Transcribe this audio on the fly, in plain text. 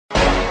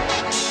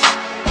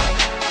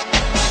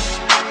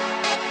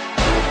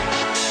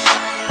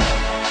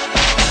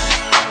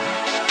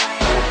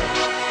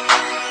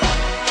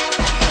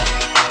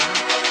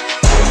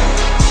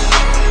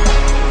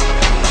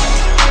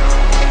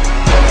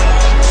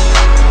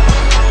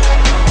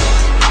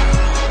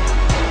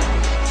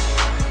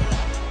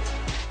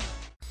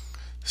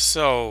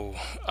So,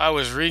 I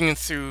was reading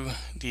through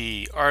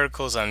the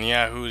articles on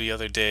Yahoo the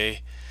other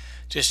day,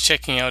 just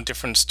checking out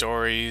different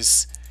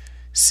stories,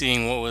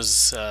 seeing what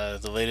was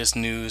the latest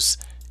news,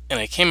 and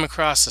I came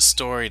across a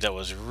story that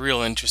was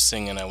real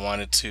interesting, and I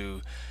wanted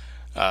to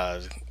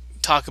uh,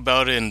 talk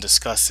about it and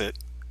discuss it.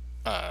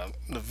 The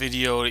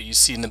video that you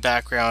see in the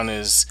background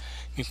is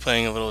me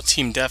playing a little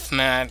team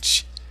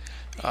deathmatch,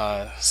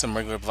 some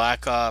regular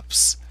Black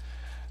Ops,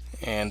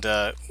 and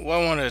what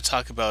I wanted to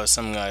talk about is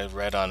something I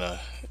read on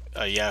a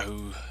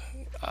Yahoo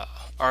uh,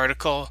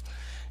 article.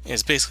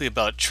 It's basically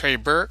about Trey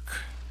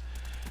Burke.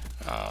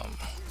 Um,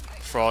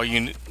 for all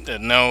you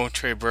that know,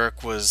 Trey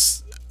Burke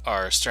was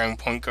our starting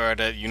point guard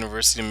at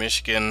University of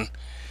Michigan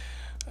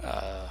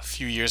a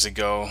few years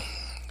ago.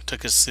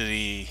 Took us to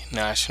the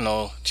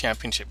national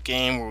championship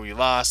game where we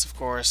lost, of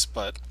course.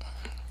 But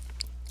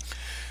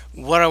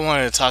what I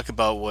wanted to talk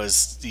about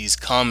was these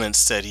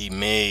comments that he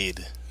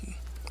made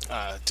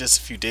just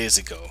a few days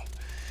ago.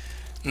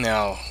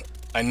 Now,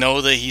 I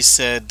know that he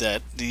said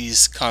that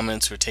these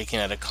comments were taken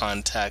out of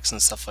context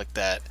and stuff like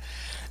that,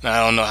 and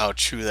I don't know how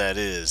true that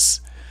is,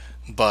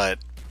 but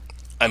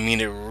I mean,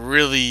 it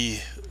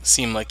really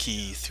seemed like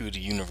he threw the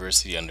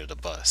university under the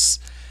bus.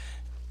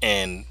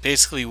 And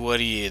basically, what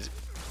he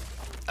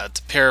had,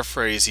 to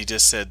paraphrase, he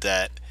just said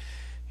that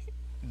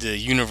the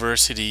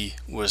university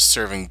was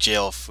serving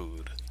jail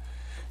food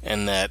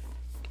and that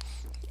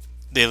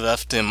they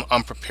left him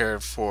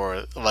unprepared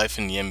for life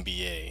in the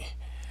NBA.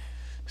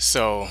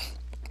 So,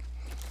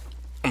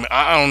 I mean,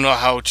 I don't know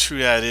how true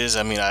that is.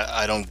 I mean,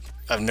 I don't,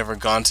 I've never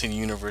gone to the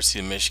University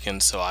of Michigan,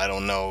 so I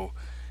don't know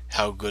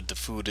how good the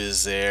food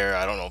is there.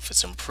 I don't know if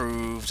it's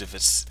improved, if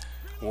it's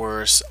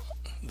worse.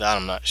 That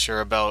I'm not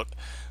sure about.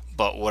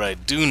 But what I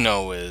do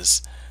know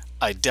is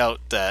I doubt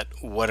that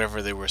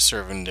whatever they were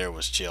serving there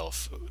was jail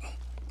food.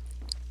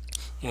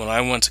 When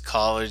I went to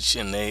college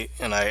and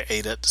I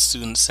ate at the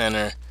student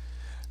center,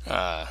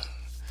 uh,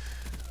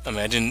 I mean,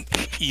 I didn't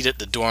eat at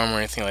the dorm or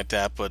anything like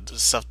that, but the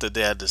stuff that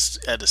they had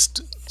at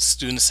the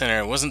student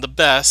center wasn't the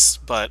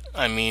best, but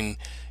I mean,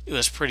 it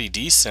was pretty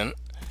decent.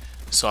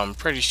 So I'm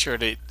pretty sure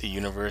that the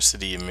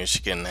University of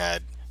Michigan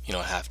had,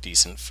 half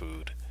decent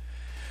food.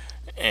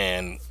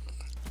 And,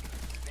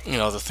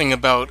 the thing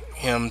about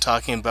him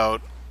talking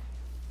about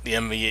the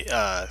MBA,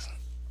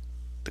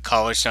 the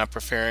college not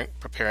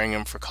preparing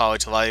him for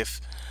college life,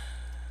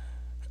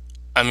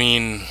 I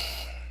mean,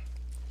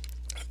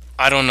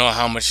 I don't know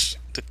how much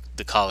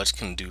the college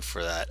can do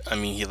for that. I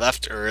mean, he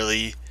left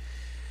early.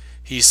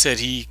 He said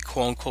he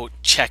quote unquote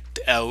checked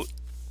out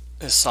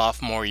his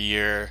sophomore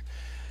year,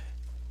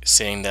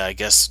 saying that I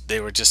guess they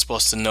were just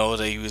supposed to know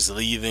that he was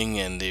leaving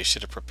and they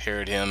should have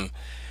prepared him.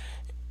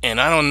 And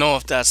I don't know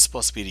if that's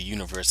supposed to be the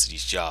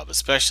university's job,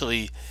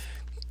 especially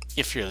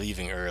if you're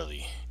leaving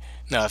early.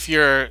 Now, if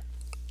you're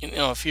a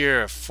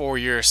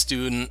 4-year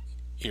student,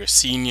 you're a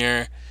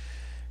senior,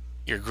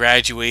 you're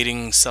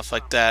graduating, stuff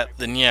like that,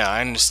 then yeah,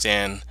 I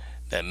understand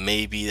that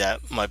maybe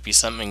that might be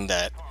something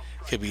that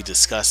could be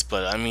discussed.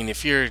 But I mean,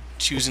 if you're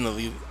choosing to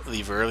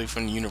leave early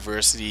from the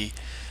university,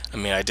 I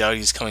mean, I doubt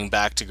he's coming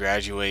back to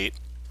graduate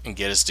and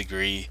get his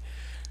degree.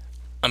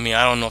 I mean,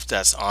 I don't know if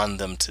that's on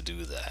them to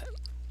do that.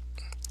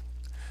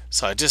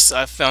 So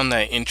I found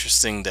that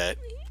interesting that,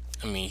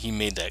 I mean, he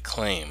made that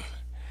claim.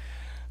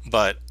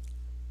 But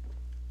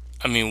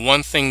I mean,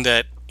 one thing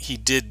that he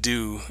did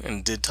do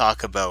and did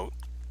talk about,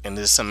 and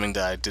this is something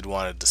that I did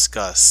want to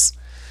discuss,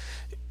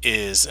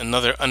 is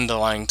another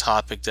underlying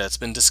topic that's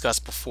been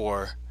discussed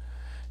before,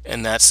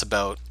 and that's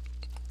about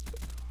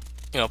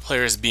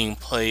players being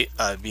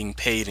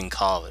paid in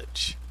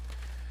college.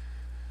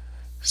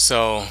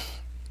 So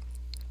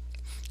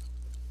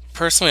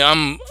personally, I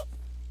mean,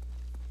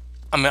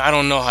 I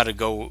don't know how to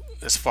go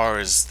as far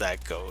as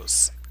that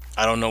goes.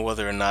 I don't know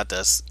whether or not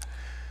that's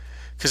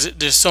because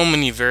there's so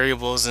many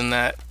variables in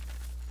that,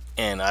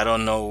 and I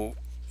don't know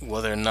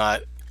whether or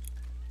not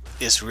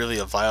it's really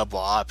a viable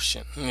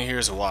option. And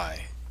here's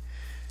why.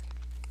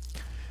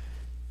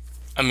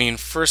 I mean,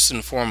 first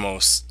and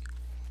foremost,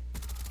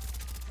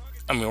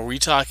 I mean, are we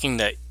talking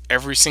that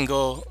every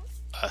single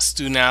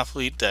student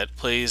athlete that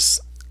plays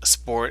a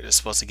sport is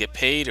supposed to get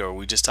paid, or are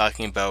we just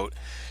talking about,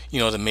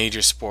 the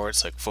major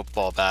sports like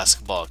football,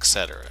 basketball,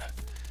 etc.?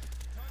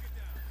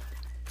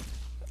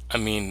 I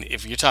mean,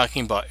 if you're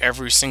talking about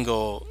every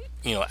single,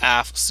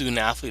 student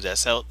athlete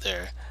that's out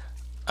there,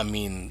 I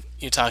mean,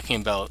 you're talking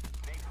about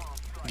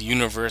the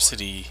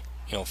university,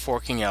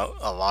 forking out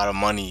a lot of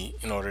money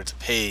in order to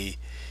pay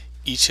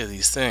each of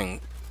these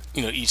things,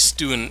 each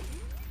student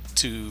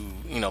to,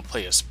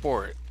 play a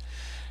sport.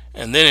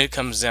 And then it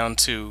comes down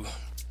to,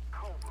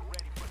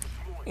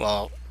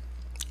 well,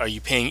 are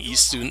you paying each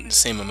student the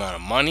same amount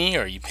of money?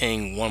 Or are you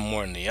paying one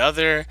more than the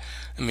other?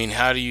 I mean,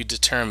 how do you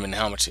determine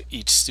how much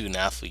each student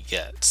athlete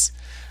gets?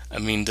 I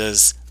mean,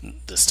 does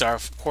the star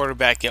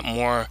quarterback get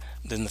more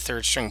than the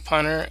third string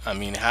punter? I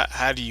mean,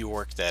 how do you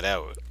work that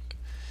out?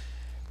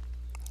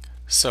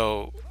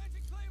 So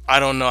I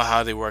don't know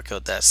how they work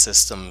out that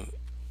system,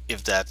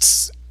 if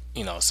that's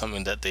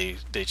something that they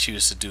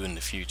choose to do in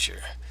the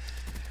future.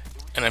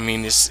 And I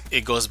mean,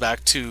 it goes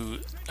back to,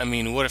 I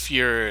mean, what if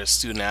you're a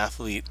student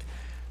athlete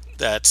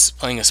that's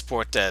playing a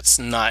sport that's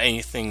not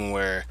anything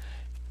where,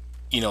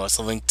 it's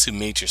linked to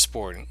major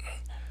sport?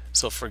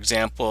 So, for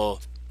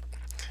example,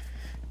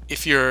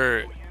 if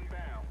you're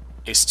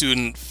a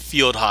student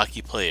field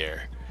hockey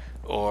player,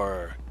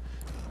 or,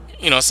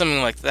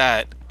 something like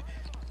that,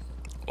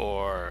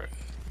 or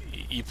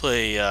you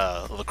play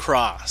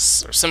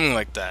lacrosse or something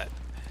like that.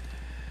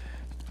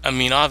 I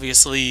mean,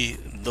 obviously,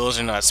 those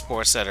are not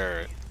sports that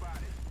are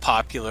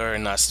popular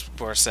and not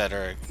sports that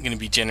are going to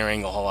be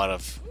generating a whole lot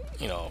of,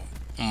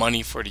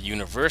 money for the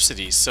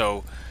university.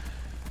 So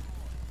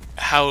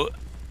how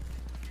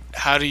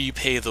how do you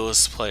pay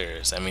those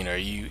players? I mean, are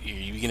you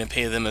going to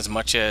pay them as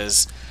much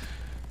as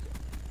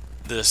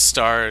the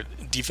star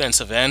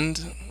defensive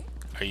end?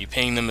 Are you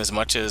paying them as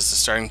much as the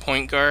starting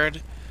point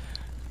guard?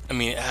 I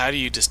mean, how do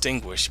you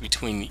distinguish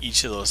between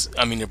each of those?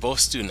 I mean, they're both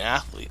student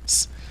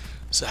athletes.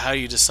 So how do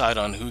you decide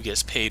on who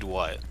gets paid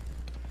what?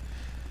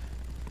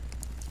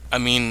 I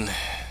mean,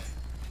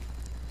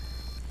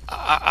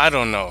 I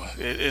don't know.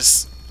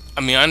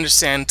 I mean, I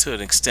understand to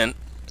an extent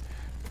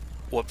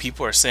what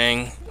people are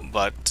saying,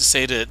 but to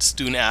say that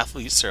student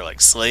athletes are like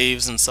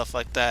slaves and stuff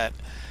like that,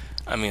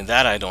 I mean,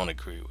 that I don't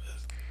agree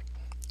with.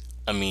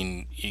 I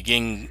mean, you're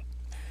getting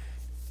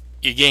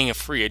a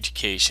free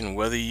education,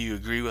 whether you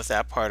agree with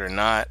that part or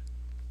not.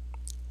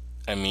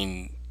 I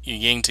mean, you're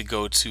getting to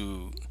go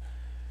to,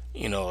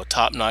 a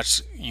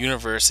top-notch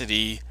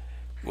university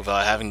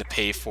without having to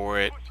pay for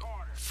it,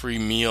 free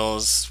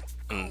meals,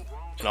 and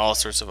all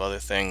sorts of other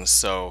things.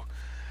 So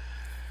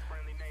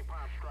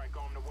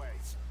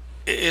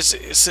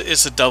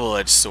it's a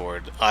double-edged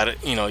sword.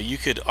 You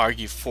could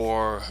argue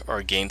for or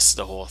against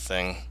the whole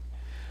thing,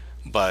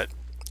 but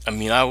I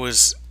mean,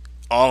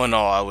 all in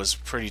all, I was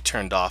pretty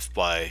turned off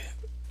by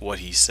what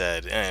he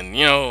said. And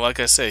like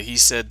I said, he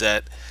said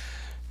that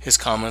his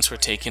comments were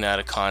taken out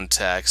of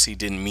context. He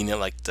didn't mean it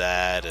like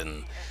that,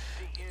 and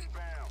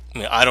I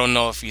mean, I don't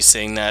know if he's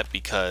saying that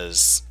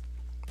because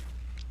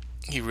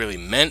he really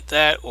meant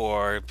that,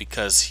 or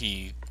because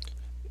he,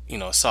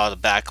 saw the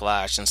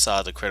backlash and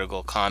saw the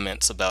critical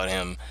comments about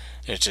him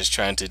and is just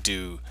trying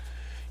to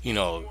you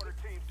know,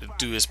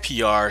 do his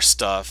PR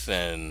stuff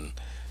and,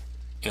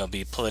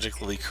 be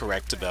politically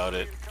correct about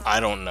it. I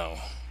don't know.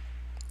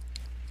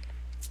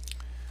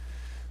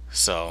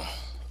 So,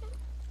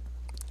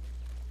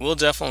 we'll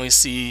definitely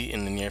see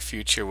in the near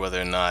future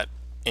whether or not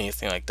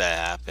anything like that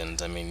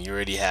happens. I mean, you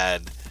already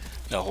had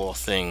the whole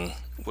thing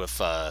with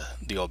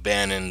the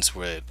O'Bannons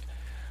with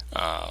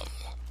um,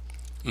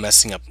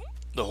 messing up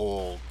the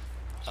whole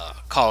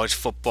college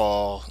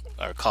football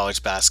or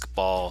college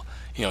basketball,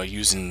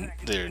 using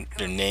their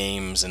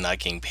names and not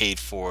getting paid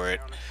for it,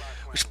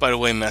 which by the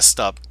way messed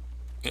up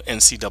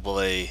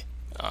NCAA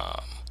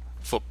um,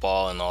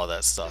 football and all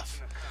that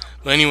stuff.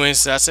 But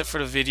anyways, that's it for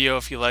the video.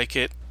 If you like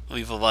it,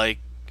 leave a like,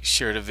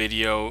 share the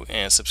video,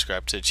 and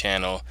subscribe to the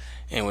channel.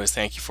 Anyways,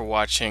 thank you for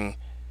watching,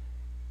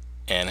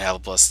 and have a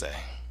blessed day.